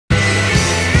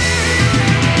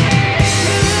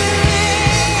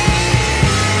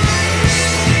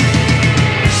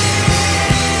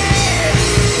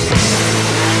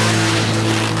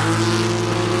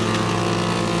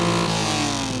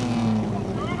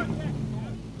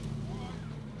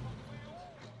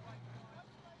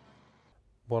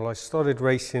Well, I started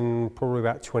racing probably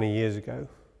about 20 years ago.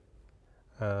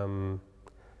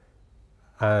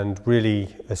 And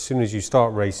really, as soon as you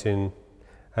start racing,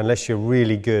 unless you're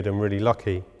really good and really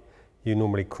lucky, you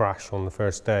normally crash on the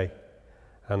first day.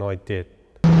 And I did.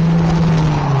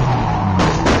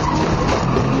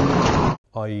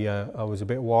 I was a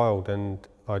bit wild and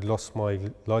I'd lost my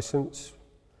license,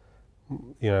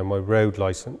 my road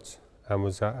license, and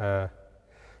was at a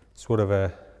sort of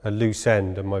a loose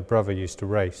end, and my brother used to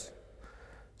race.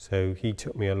 So he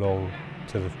took me along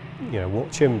to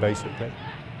watch him basically.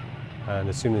 And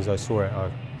as soon as I saw it,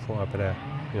 I thought I better,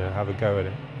 have a go at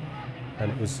it.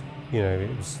 And it was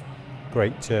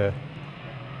great to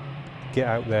get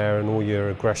out there and all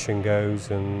your aggression goes,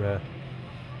 and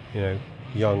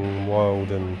young,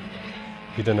 wild, and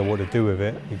you don't know what to do with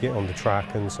it. You get on the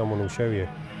track and someone will show you.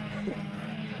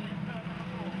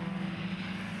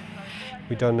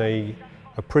 We done a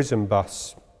prison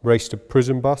bus, raced a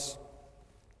prison bus,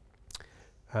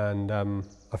 and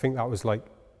I think that was like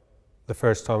the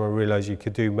first time I realised you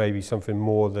could do maybe something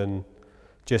more than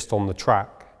just on the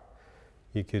track.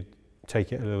 You could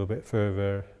take it a little bit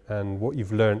further, and what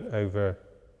you've learnt over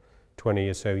 20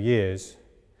 or so years,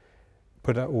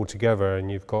 put that all together,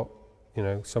 and you've got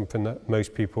something that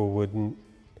most people would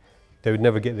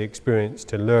never get the experience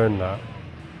to learn that.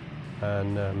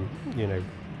 And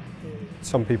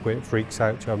some people it freaks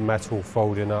out to have metal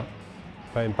folding up,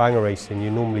 but in banger racing you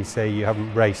normally say you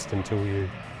haven't raced until you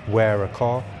wear a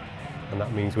car, and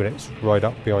that means when it's right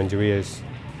up behind your ears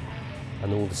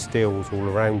and all the steel's all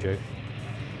around you,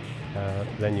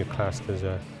 then you're classed as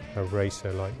a racer,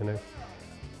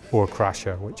 or a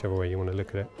crasher, whichever way you want to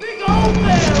look at it.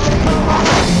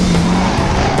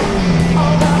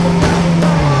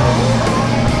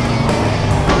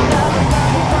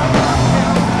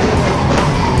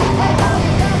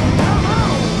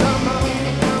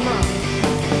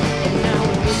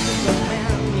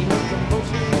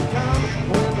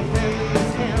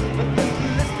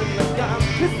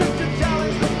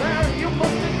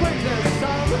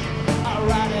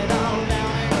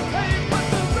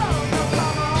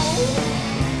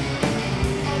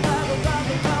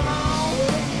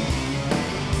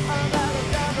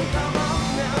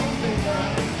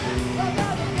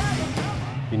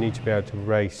 You need to be able to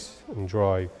race and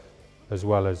drive as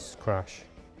well as crash.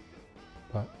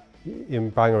 But in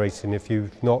banger racing, if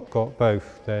you've not got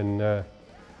both, then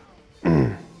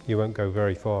you won't go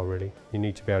very far really. You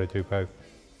need to be able to do both.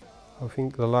 I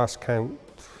think the last count,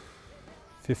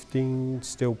 15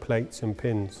 steel plates and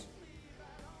pins,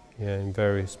 in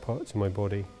various parts of my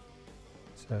body.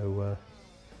 So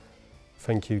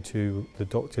thank you to the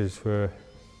doctors for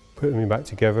putting me back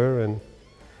together,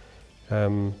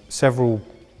 and several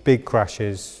big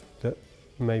crashes that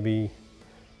maybe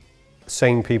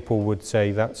sane people would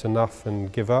say that's enough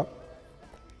and give up,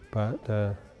 but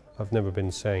I've never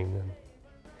been sane, and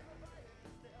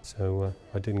so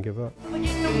I didn't give up.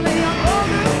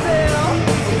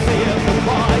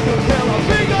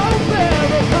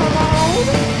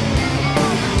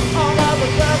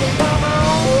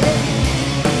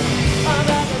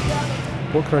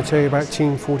 What can I tell you about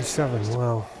Team 47?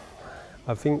 Well,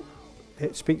 I think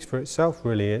it speaks for itself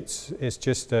really. It's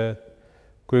just a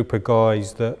group of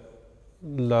guys that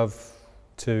love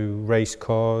to race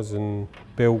cars and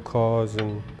build cars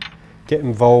and get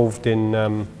involved in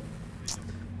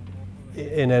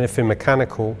anything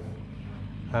mechanical,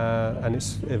 and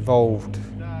it's evolved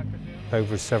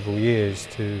over several years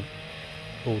to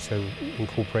also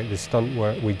incorporate the stunt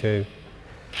work we do.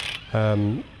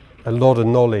 A lot of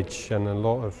knowledge and a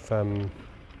lot of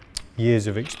years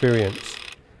of experience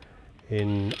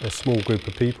in a small group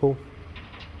of people.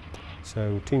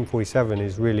 So Team 47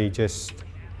 is really just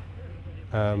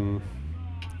a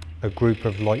group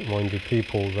of like-minded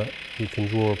people that you can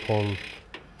draw upon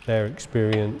their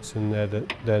experience and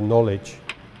their knowledge,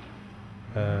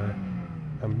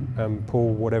 and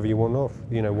pull whatever you want off.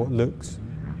 What looks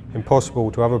impossible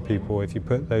to other people, if you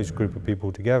put those group of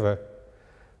people together,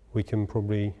 we can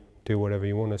probably do whatever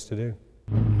you want us to do.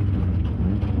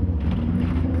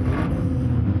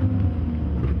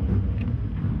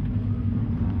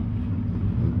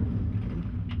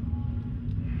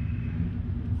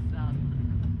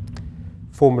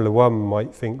 Formula One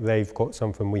might think they've got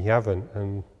something we haven't,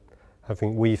 and I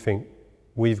think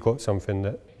we've got something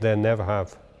that they'll never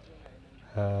have.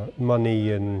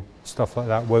 Money and stuff like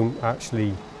that won't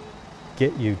actually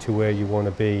get you to where you want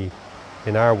to be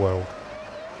in our world.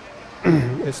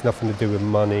 It's nothing to do with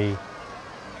money.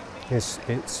 It's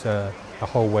a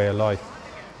whole way of life.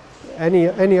 Any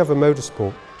other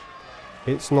motorsport,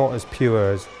 it's not as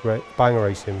pure as banger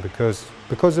racing because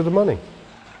of the money.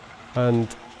 And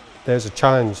there's a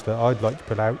challenge that I'd like to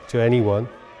put out to anyone,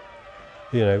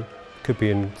 you know, could be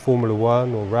in Formula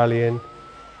One or rallying.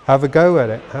 Have a go at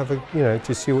it,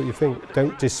 just see what you think.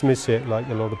 Don't dismiss it like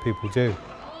a lot of people do,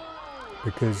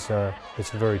 because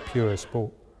it's a very pure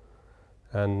sport.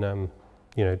 And,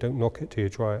 don't knock it till you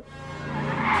try it.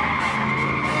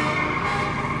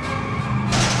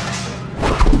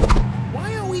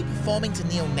 Why are we performing to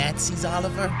neo-Nazis,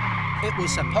 Oliver? It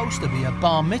was supposed to be a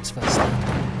bar mitzvah stunt.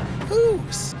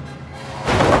 Whose?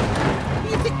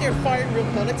 You think they're firing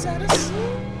real bullets at us?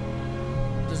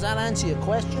 Does that answer your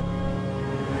question?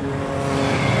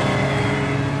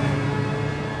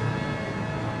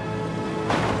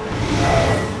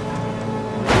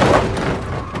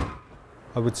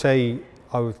 I would say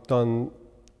I've done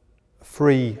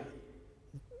 3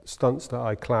 stunts that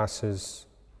I class as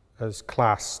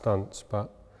class stunts,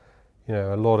 but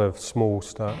a lot of small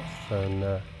stuff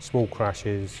and small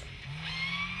crashes,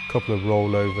 a couple of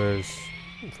rollovers,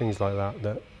 things like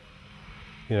that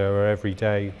are every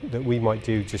day that we might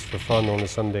do just for fun on a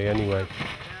Sunday anyway.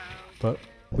 But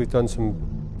we've done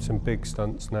some big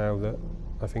stunts now that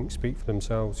I think speak for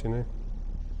themselves,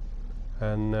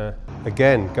 And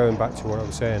again, going back to what I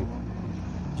was saying,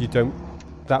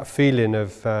 that feeling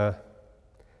of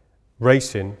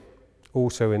racing,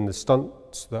 also in the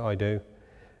stunts that I do,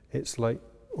 it's like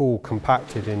all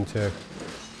compacted into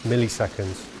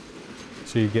milliseconds.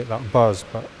 So you get that buzz,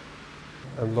 but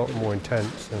a lot more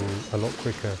intense and a lot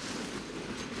quicker.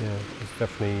 It's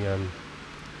definitely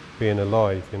being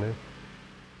alive,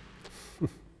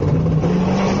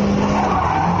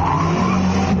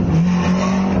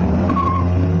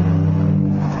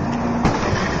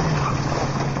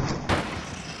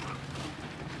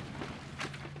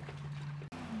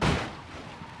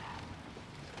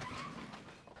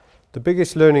 The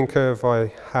biggest learning curve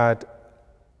I had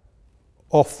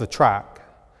off the track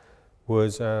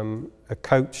was a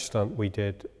coach stunt we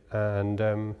did,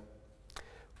 and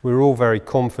we were all very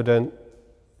confident,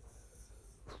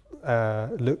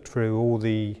 looked through all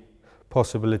the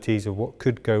possibilities of what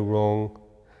could go wrong,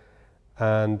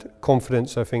 and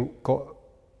confidence, I think, got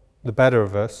the better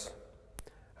of us,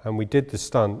 and we did the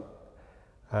stunt,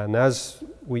 and as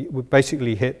we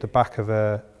basically hit the back of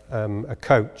a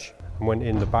coach and went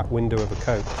in the back window of a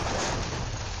coach.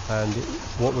 And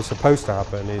what was supposed to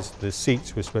happen is the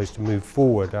seats were supposed to move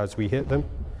forward as we hit them,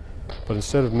 but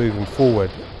instead of moving forward,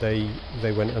 they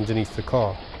went underneath the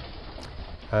car.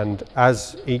 And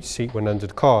as each seat went under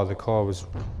the car was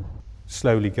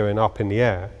slowly going up in the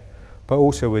air, but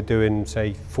also we're doing,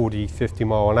 say, 40, 50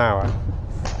 mile an hour.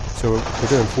 So we're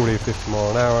doing 40 or 50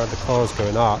 mile an hour, the car's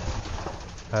going up,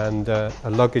 and a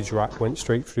luggage rack went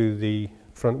straight through the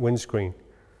front windscreen.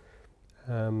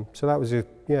 So that was a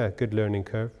good learning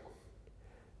curve.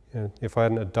 If I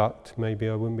hadn't have ducked, maybe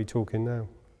I wouldn't be talking now.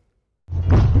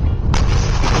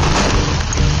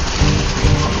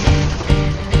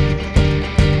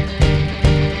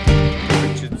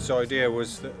 Richard's idea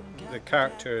was that the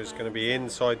character is going to be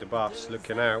inside the bus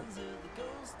looking out,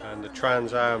 and the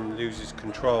Trans Am loses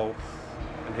control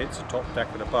and hits the top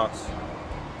deck of the bus.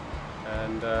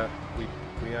 And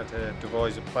we had to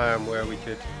devise a plan where we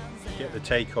could get the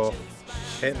takeoff,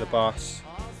 hit the bus,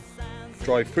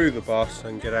 drive through the bus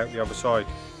and get out the other side.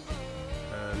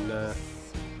 And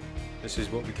this is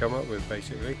what we come up with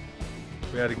basically.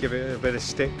 We had to give it a bit of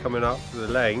stick coming up the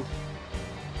lane.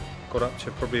 Got up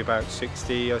to probably about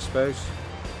 60, I suppose.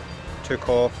 Took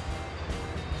off.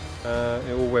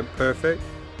 It all went perfect,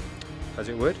 as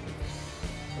it would.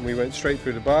 And we went straight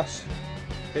through the bus,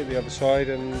 hit the other side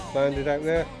and landed out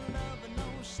there.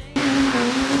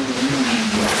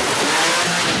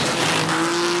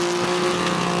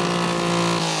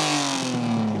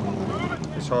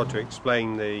 It's hard to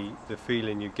explain the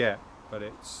feeling you get, but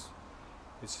it's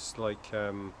just like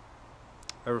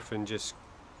everything just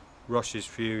rushes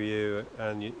through you,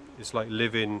 and it's like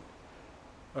living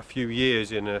a few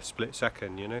years in a split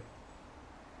second,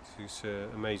 It's an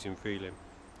amazing feeling.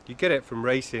 You get it from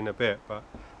racing a bit, but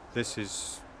this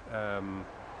is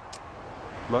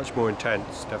much more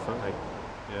intense, definitely.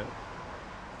 Yeah.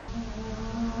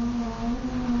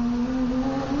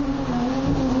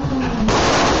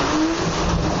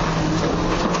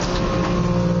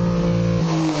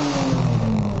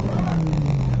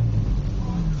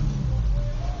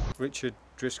 Richard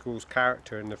Driscoll's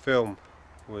character in the film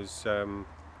was it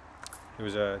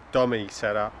was a dummy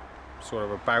set up, sort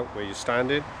of about where you're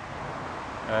standing,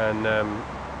 and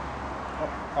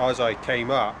as I came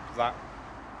up, that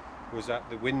was at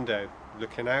the window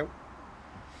looking out,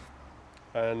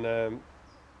 and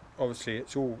obviously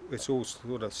it's all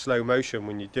sort of slow motion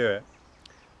when you do it,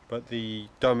 but the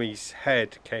dummy's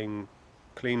head came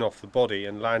clean off the body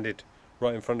and landed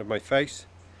right in front of my face.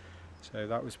 So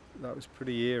that was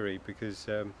pretty eerie, because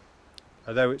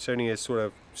although it's only a sort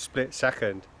of split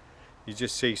second, you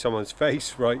just see someone's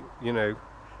face right, you know,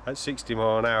 at 60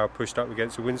 miles an hour pushed up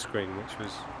against the windscreen, which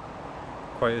was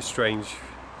quite a strange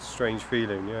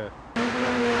feeling, yeah.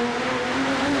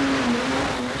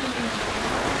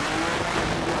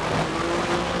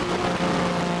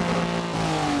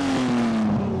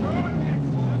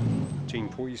 Team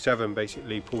 47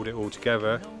 basically pulled it all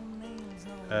together,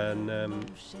 and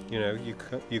you know,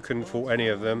 you couldn't fault any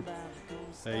of them.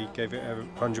 They gave it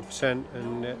 100%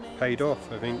 and it paid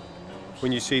off. I think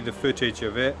when you see the footage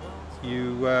of it,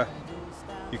 you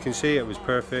can see it was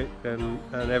perfect, and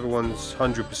everyone's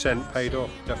 100% paid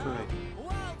off, definitely.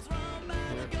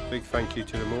 Yeah, big thank you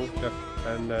to them all,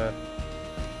 and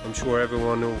I'm sure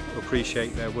everyone will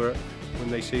appreciate their work when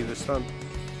they see the stunt.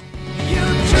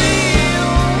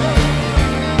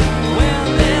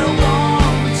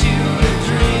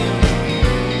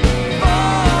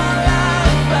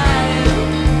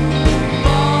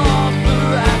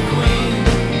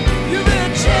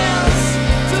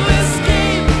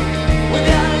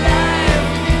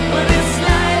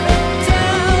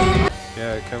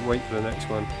 Can't wait for the next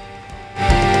one.